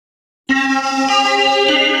Hi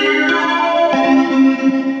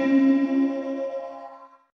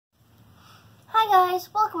guys,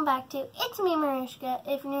 welcome back to It's Me Mariska.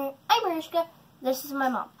 If you're new, I'm Mariska. This is my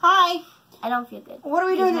mom. Hi. I don't feel good. What are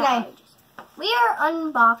we doing today? We are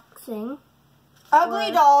unboxing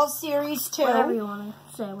Ugly Dolls Series 2. Whatever you want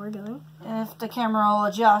to say we're doing. If the camera will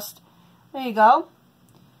adjust. There you go.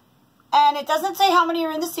 And it doesn't say how many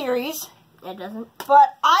are in the series. It doesn't.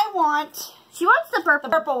 But I want... She wants the purple.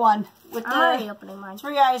 The purple one. With I'm already opening mine.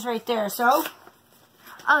 3 eyes right there, so...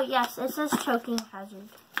 Oh yes, it says choking hazard.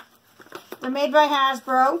 They're made by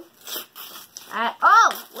Hasbro.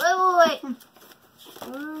 Oh, wait.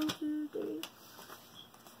 1, 2, 3.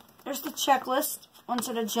 There's the checklist once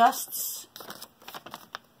it adjusts.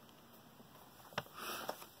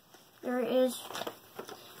 There is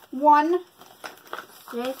 1,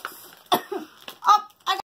 6. Oh,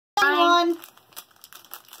 I got 9, 1.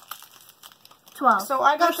 12. So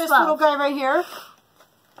I got There's this 12. little guy right here.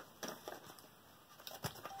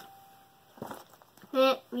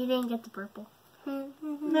 We didn't get the purple.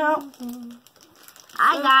 No.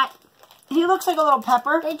 I got. He looks like a little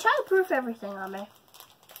pepper. They try to proof everything on me.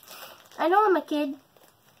 I know I'm a kid,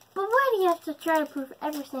 but why do you have to try to proof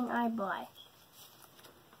everything I buy?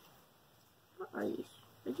 What are these?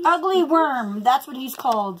 Ugly Worm. That's what he's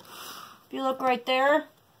called. If you look right there.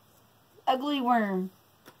 Ugly Worm.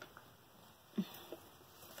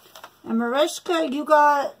 And Mariska, you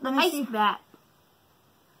got... Let me see. Ice Bat.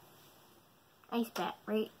 Ice Bat,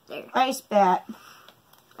 right there. Ice Bat.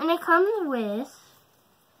 And it comes with...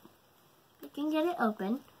 You can get it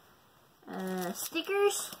open.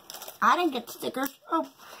 Stickers. I didn't get stickers. Oh,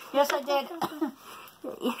 yes I did.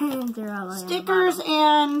 They're all stickers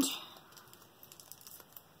and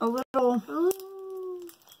a little... Ooh.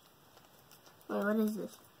 Wait, what is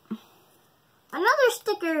this? Another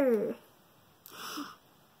sticker.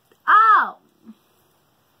 Oh!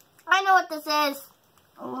 I know what this is.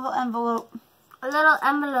 A little envelope. A little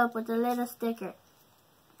envelope with a little sticker.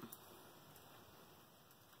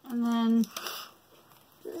 And then...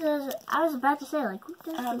 I was about to say, like, what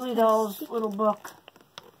does Ugly Dolls little book.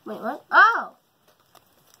 Wait, what? Oh!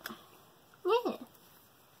 Yeah.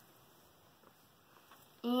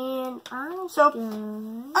 And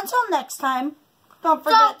until next time, don't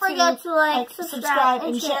forget to like, subscribe,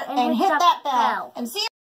 and share, and hit that bell. And see you.